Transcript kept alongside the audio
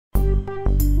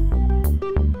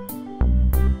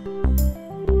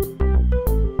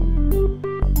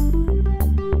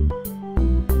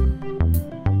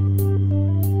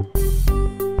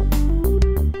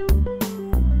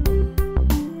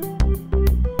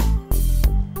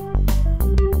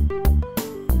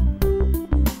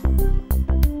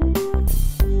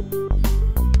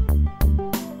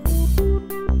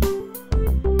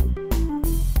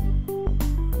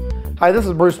Hi, this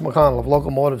is Bruce McConnell of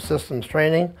Locomotive Systems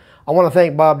Training. I want to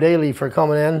thank Bob Daly for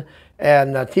coming in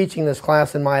and teaching this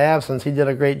class in my absence. He did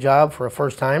a great job for a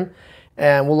first time,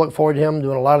 and we'll look forward to him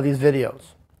doing a lot of these videos.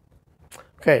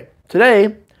 Okay,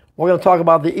 today we're going to talk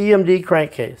about the EMD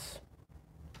crankcase.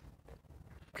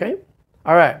 Okay,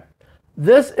 all right.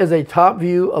 This is a top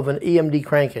view of an EMD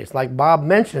crankcase. Like Bob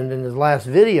mentioned in his last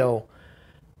video,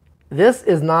 this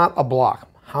is not a block.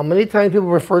 How many times people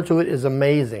refer to it is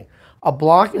amazing. A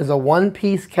block is a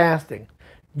one-piece casting.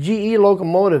 GE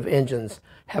locomotive engines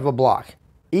have a block.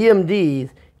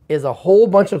 EMDs is a whole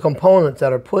bunch of components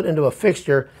that are put into a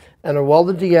fixture and are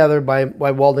welded together by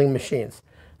welding machines.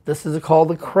 This is called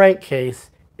the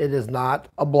crankcase. It is not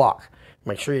a block.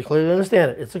 Make sure you clearly understand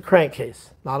it. It's a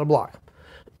crankcase, not a block.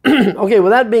 Okay,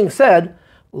 with that being said,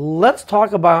 let's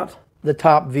talk about the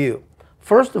top view.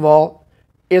 First of all,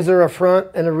 is there a front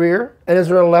and a rear? And is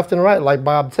there a left and right? Like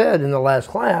Bob said in the last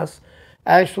class,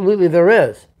 absolutely there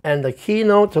is. And the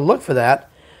keynote to look for that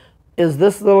is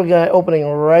this little guy opening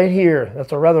right here.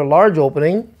 That's a rather large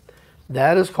opening.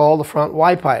 That is called the front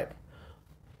Y pipe.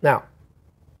 Now,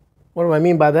 what do I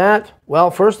mean by that? Well,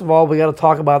 first of all, we got to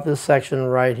talk about this section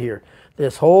right here.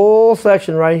 This whole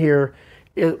section right here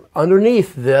is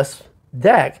underneath this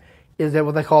deck is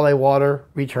what they call a water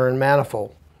return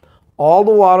manifold. All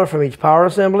the water from each power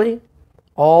assembly,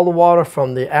 all the water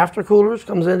from the aftercoolers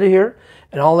comes into here,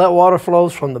 and all that water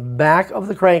flows from the back of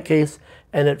the crankcase,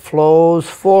 and it flows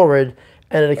forward,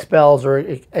 and it expels or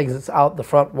it exits out the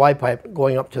front Y pipe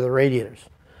going up to the radiators.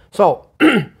 So,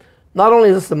 not only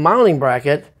is this the mounting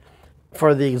bracket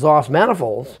for the exhaust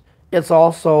manifolds, it's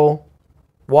also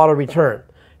water return.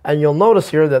 And you'll notice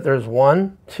here that there's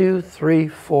 1, 2, 3,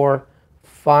 4,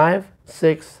 5,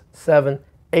 6, 7,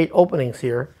 8 openings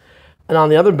here. And on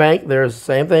the other bank, there's the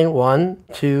same thing, 1,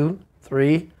 2,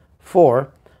 3,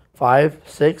 4, 5,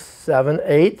 6, 7,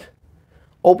 8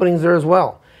 openings there as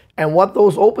well. And what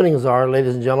those openings are,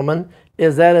 ladies and gentlemen,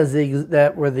 is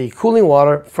that where the cooling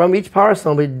water from each power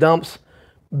assembly dumps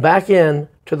back in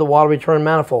to the water return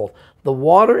manifold. The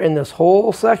water in this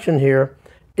whole section here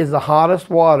is the hottest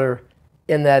water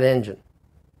in that engine.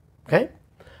 Okay?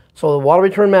 So the water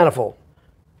return manifold.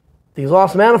 The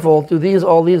exhaust manifold through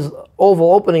all these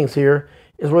oval openings here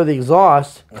is where the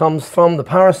exhaust comes from the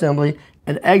power assembly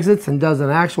and exits and does an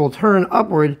actual turn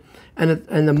upward, and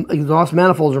the exhaust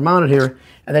manifolds are mounted here,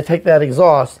 and they take that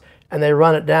exhaust and they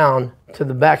run it down to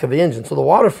the back of the engine. So the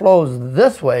water flows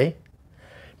this way,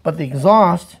 but the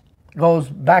exhaust goes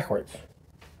backwards,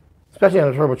 especially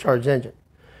on a turbocharged engine.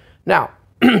 Now,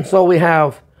 so we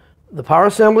have the power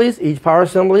assemblies. Each power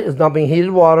assembly is dumping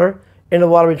heated water into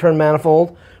the water return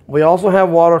manifold. We also have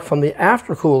water from the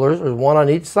aftercoolers, there's one on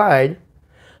each side,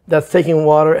 that's taking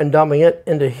water and dumping it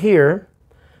into here,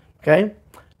 okay?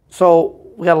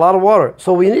 So we got a lot of water.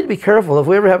 So we need to be careful. If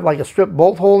we ever have like a strip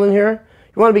bolt hole in here,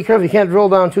 you want to be careful. You can't drill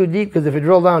down too deep, because if you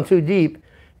drill down too deep,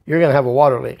 you're going to have a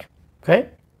water leak, okay?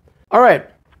 All right.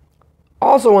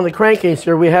 Also on the crankcase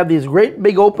here, we have these great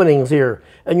big openings here,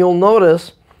 and you'll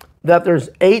notice that there's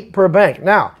 8 per bank.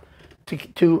 Now,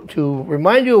 to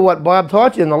remind you of what Bob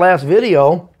taught you in the last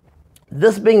video,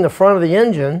 this being the front of the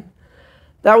engine,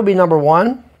 that would be number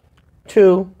 1,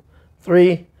 2,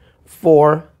 3,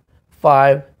 4,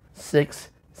 5, 6,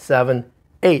 7,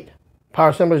 8. Power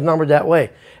assembly is numbered that way.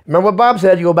 Remember what Bob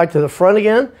said, you go back to the front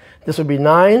again, this would be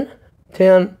 9,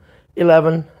 10,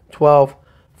 11, 12,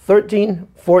 13,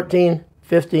 14,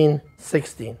 15,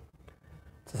 16.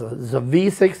 This is a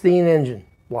V16 engine.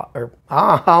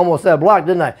 I almost said block,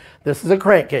 didn't I? This is a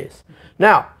crankcase.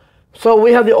 Now, so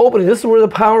we have the opening. This is where the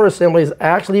power assemblies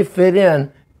actually fit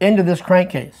into this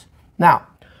crankcase. Now,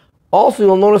 also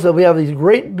you'll notice that we have these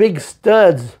great big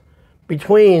studs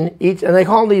between each, and they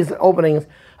call these openings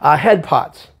head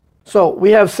pots. So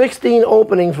we have 16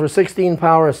 openings for 16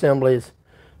 power assemblies.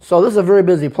 So this is a very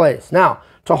busy place. Now,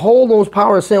 to hold those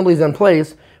power assemblies in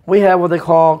place, we have what they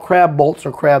call crab bolts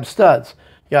or crab studs.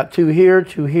 You got 2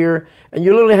 here, and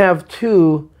you literally have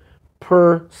 2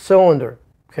 per cylinder,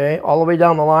 okay, all the way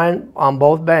down the line on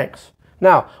both banks.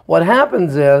 Now, what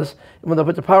happens is, when they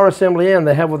put the power assembly in,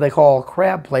 they have what they call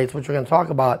crab plates, which we're going to talk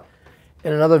about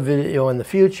in another video in the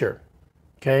future,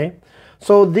 okay?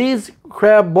 So these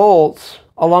crab bolts,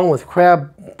 along with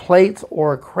crab plates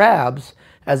or crabs,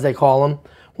 as they call them,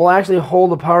 will actually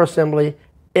hold the power assembly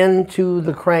into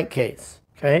the crankcase,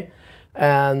 okay?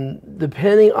 And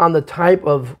depending on the type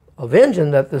of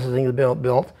engine that this thing is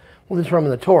built will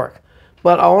determine the torque.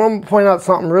 But I want to point out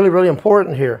something really, really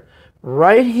important here.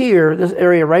 Right here, this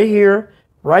area right here,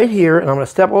 and I'm going to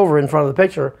step over in front of the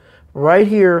picture, right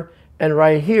here and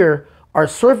right here are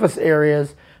surface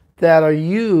areas that are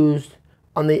used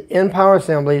on the in power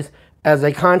assemblies as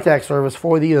a contact surface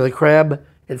for either the crab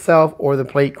itself or the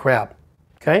plate crab.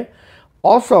 Okay.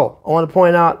 Also, I want to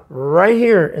point out right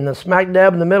here in the smack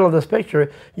dab in the middle of this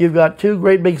picture, you've got two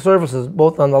great big surfaces,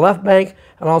 both on the left bank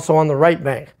and also on the right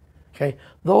bank. Okay.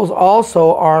 Those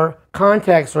also are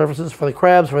contact surfaces for the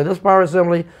crabs for this power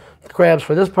assembly, the crabs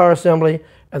for this power assembly,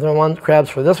 and the crabs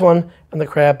for this one, and the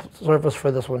crab surface for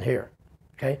this one here.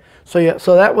 Okay.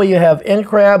 So that way you have end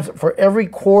crabs for every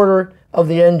quarter of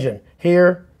the engine.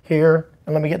 Here, here,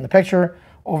 and let me get in the picture,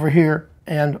 over here,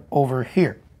 and over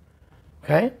here.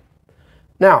 Okay.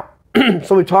 Now,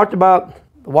 so we talked about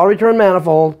the water return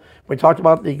manifold, we talked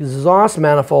about the exhaust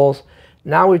manifolds,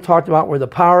 now we've talked about where the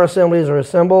power assemblies are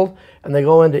assembled, and they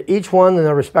go into each one in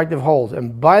their respective holes.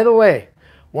 And by the way,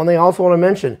 one thing I also want to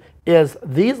mention is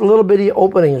these little bitty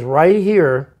openings right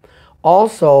here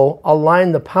also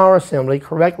align the power assembly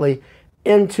correctly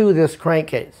into this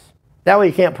crankcase. That way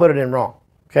you can't put it in wrong,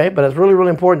 okay? But it's really,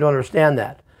 really important to understand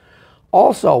that.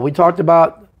 Also, we talked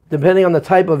about, depending on the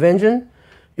type of engine,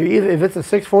 if it's a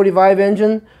 645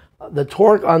 engine, the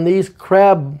torque on these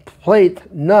crab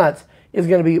plate nuts is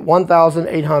going to be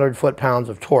 1,800 foot-pounds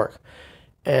of torque.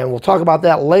 And we'll talk about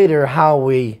that later,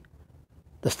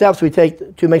 the steps we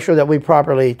take to make sure that we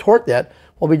properly torque that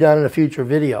will be done in a future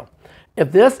video.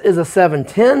 If this is a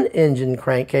 710 engine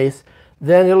crankcase,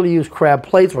 then it'll use crab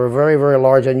plates, which are very, very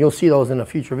large, and you'll see those in a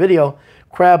future video.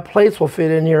 Crab plates will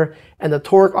fit in here, and the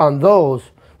torque on those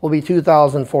will be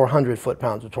 2,400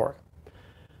 foot-pounds of torque.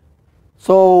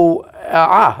 So,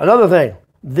 another thing,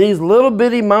 these little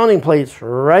bitty mounting plates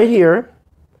right here,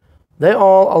 they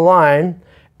all align,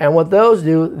 and what those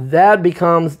do, that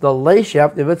becomes the lay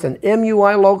shaft. If it's an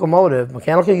MUI locomotive,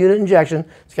 mechanical unit injection,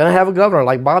 it's going to have a governor,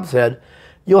 like Bob said.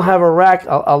 You'll have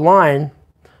a line,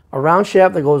 a round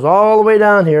shaft that goes all the way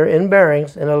down here in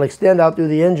bearings, and it'll extend out through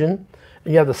the engine.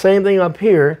 And you have the same thing up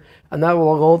here, and that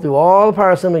will go through all the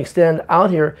power assembly, extend out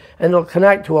here, and it'll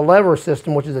connect to a lever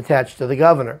system which is attached to the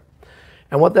governor.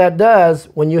 And what that does,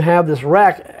 when you have this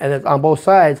rack and it's on both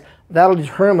sides, that'll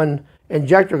determine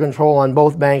injector control on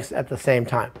both banks at the same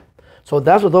time. So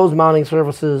that's what those mounting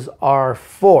surfaces are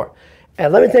for.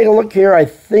 And let me take a look here. I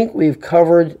think we've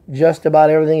covered just about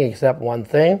everything except one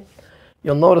thing.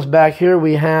 You'll notice back here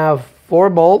we have 4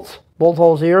 bolt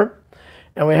holes here,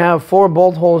 and we have 4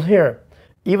 bolt holes here.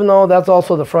 Even though that's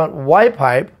also the front Y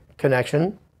pipe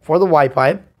connection for the Y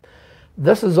pipe,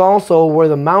 this is also where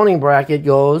the mounting bracket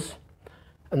goes.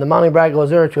 And the mounting bracket goes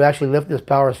there to actually lift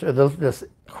this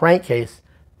crankcase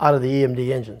out of the EMD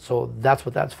engine. So that's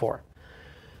what that's for.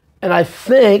 And I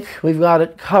think we've got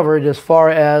it covered as far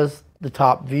as the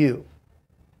top view.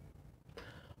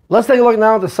 Let's take a look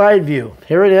now at the side view.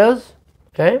 Here it is.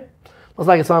 Okay. Looks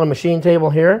like it's on a machine table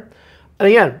here. And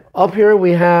again, up here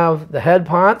we have the head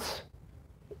pots.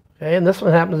 Okay. And this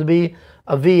one happens to be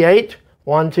a V8.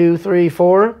 1, 2, 3,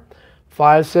 4.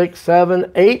 5, 6,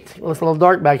 7, 8. It's a little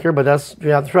dark back here, but you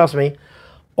have to trust me.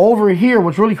 Over here,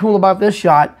 what's really cool about this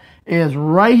shot is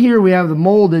right here we have the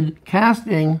molded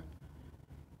casting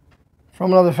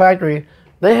from another factory.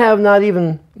 They have not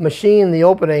even machined the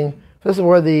opening. This is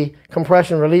where the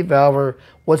compression relief valve, or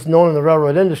what's known in the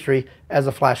railroad industry as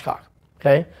a flashcock.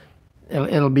 Okay,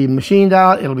 it'll be machined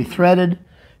out, it'll be threaded,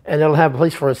 and it'll have a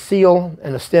place for a seal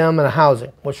and a stem and a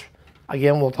housing, which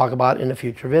again we'll talk about in a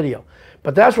future video.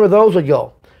 But that's where those would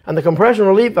go. And the compression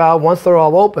relief valve, once they're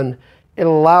all open, it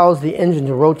allows the engine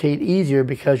to rotate easier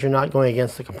because you're not going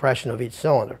against the compression of each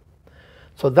cylinder.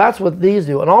 So that's what these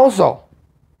do. And also,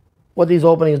 what these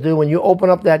openings do, when you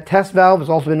open up that test valve, it's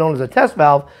also been known as a test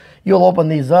valve, you'll open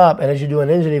these up, and as you do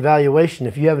an engine evaluation,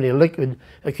 if you have any liquid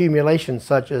accumulation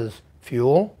such as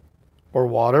fuel or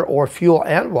water, or fuel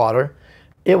and water,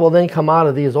 it will then come out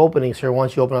of these openings here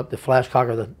once you open up the flashcock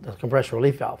or the compression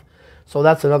relief valve. So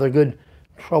that's another good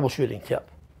troubleshooting tip.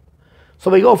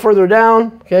 So we go further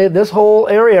down, okay, this whole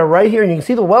area right here, and you can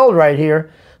see the weld right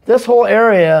here, this whole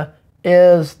area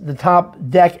is the top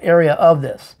deck area of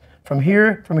this. From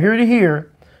here to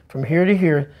here,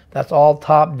 that's all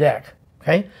top deck,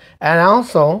 okay? And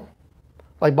also,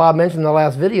 like Bob mentioned in the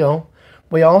last video,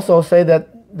 we also say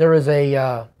that there is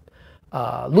a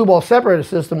lube oil separator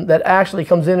system that actually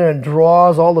comes in and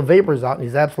draws all the vapors out, and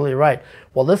he's absolutely right.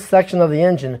 Well, this section of the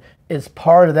engine is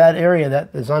part of that area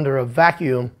that is under a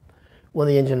vacuum when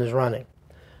the engine is running.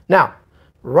 Now,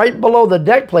 right below the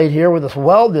deck plate here where this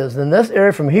weld is, in this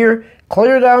area from here,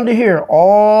 clear down to here,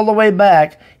 all the way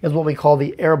back, is what we call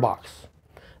the air box.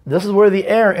 This is where the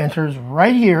air enters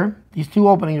right here, these two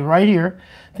openings right here.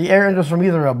 The air enters from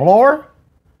either a blower,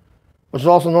 which is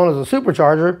also known as a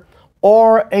supercharger,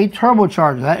 or a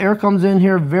turbocharger. That air comes in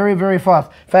here very, very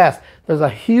fast. There's a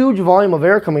huge volume of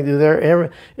air coming through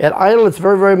there. At idle, it's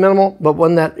very, very minimal, but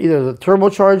when that either the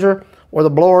turbocharger or the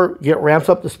blower ramps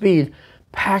up to speed,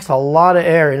 packs a lot of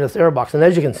air in this air box. And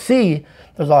as you can see,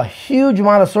 there's a huge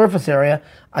amount of surface area,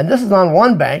 and this is on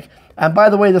one bank. And by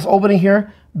the way, this opening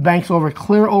here banks over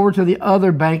clear over to the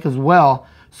other bank as well.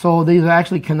 So these are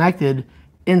actually connected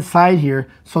inside here.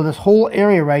 So this whole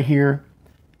area right here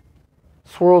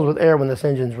swirls with air when this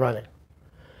engine's running.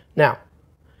 Now,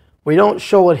 we don't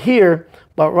show it here,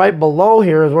 but right below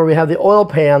here is where we have the oil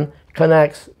pan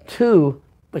connects to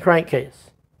the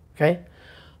crankcase. Okay.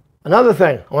 Another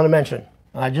thing I want to mention,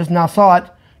 I just now saw it,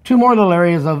 two more little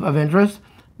areas of interest.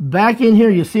 Back in here,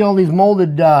 you see all these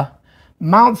molded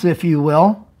mounts, if you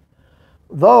will.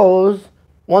 Those,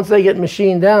 once they get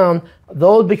machined down,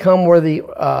 those become where the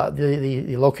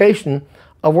location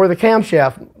of where the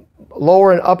camshaft,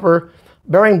 lower and upper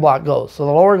bearing block goes. So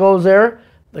the lower goes there.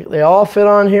 They all fit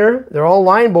on here. They're all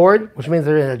line bored, which means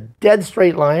they're in a dead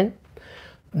straight line.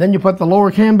 Then you put the lower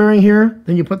cam bearing here,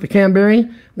 then you put the cam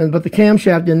bearing, then put the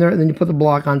camshaft in there, and then you put the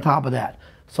block on top of that.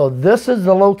 So this is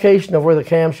the location of where the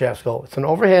camshafts go. It's an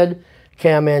overhead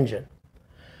cam engine.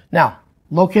 Now,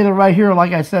 located right here,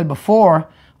 like I said before,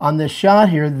 on this shot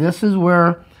here, this is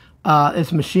where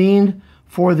it's machined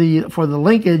for the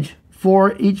linkage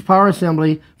for each power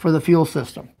assembly for the fuel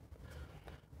system.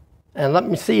 And let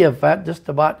me see if that just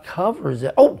about covers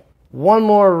it. Oh, one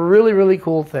more really, really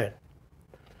cool thing.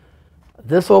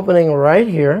 This opening right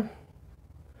here,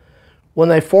 when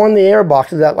they form the air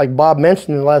boxes that, like Bob mentioned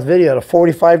in the last video, at a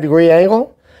 45-degree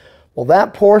angle, well,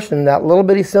 that portion, that little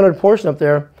bitty centered portion up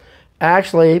there,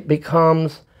 actually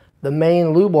becomes the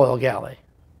main lube oil galley.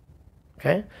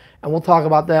 Okay? And we'll talk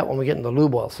about that when we get into the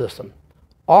lube oil system.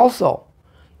 Also,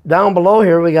 down below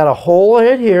here, we got a hole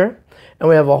right here, and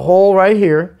we have a hole right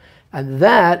here, and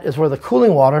that is where the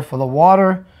cooling water for the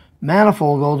water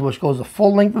manifold goes, which goes the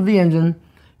full length of the engine,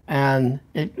 and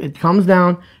it comes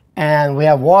down, and we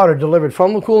have water delivered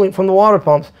from the water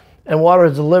pumps, and water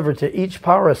is delivered to each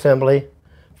power assembly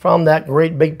from that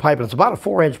great big pipe. And it's about a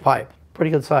 4-inch pipe, pretty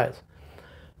good size.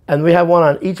 And we have one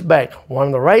on each bank, one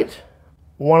on the right,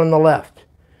 one on the left.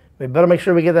 We better make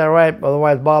sure we get that right,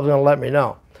 otherwise Bob's going to let me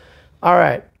know. All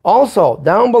right. Also,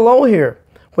 down below here,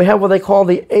 we have what they call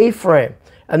the A-frame,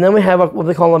 and then we have what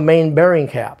they call a main bearing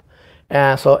cap.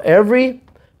 And so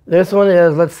this one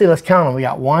is, let's count them. We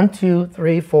got 1, 2,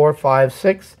 3, 4, 5,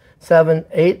 6, 7,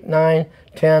 8, 9,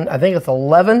 10. I think it's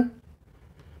 11.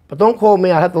 But don't quote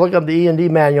me. I have to look up the EMD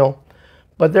manual.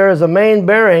 But there is a main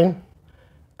bearing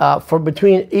for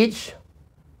between each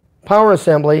power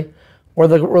assembly where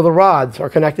the rods are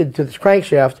connected to this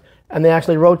crankshaft, and they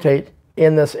actually rotate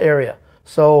in this area.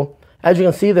 So as you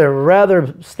can see, they're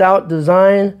rather stout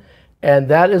design, and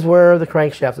that is where the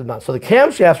crankshaft is mounted. So the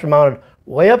camshafts are mounted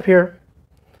way up here.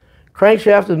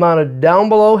 Crankshaft is mounted down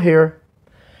below here,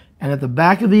 and at the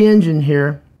back of the engine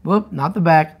here, whoop, not the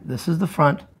back, this is the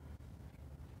front.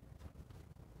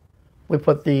 We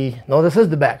put no, this is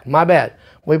the back, my bad.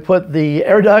 We put the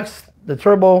air ducts, the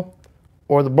turbo,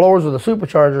 or the blowers or the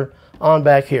supercharger on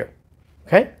back here,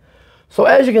 okay? So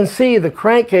as you can see, the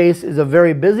crankcase is a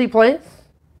very busy place.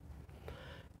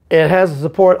 It has to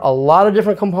support a lot of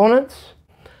different components.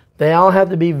 They all have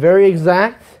to be very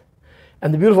exact.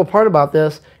 And the beautiful part about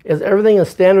this is everything is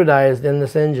standardized in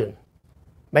this engine.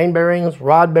 Main bearings,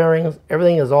 rod bearings,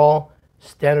 everything is all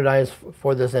standardized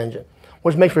for this engine,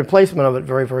 which makes replacement of it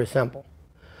very, very simple.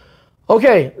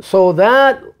 Okay, so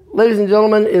that, ladies and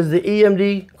gentlemen, is the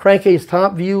EMD crankcase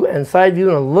top view and side view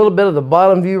and a little bit of the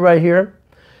bottom view right here.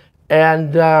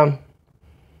 And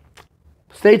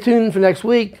stay tuned for next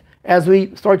week as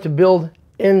we start to build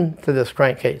into this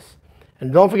crankcase.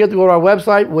 And don't forget to go to our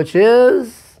website, which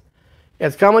is,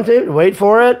 it's coming to you. Wait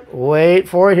for it.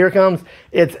 Here it comes.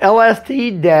 It's LST-CA.com.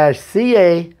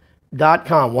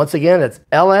 Once again, it's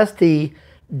LST-CA.com.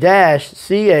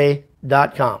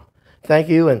 Thank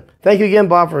you, and thank you again,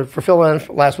 Bob, for filling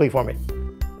in last week for me.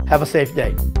 Have a safe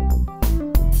day.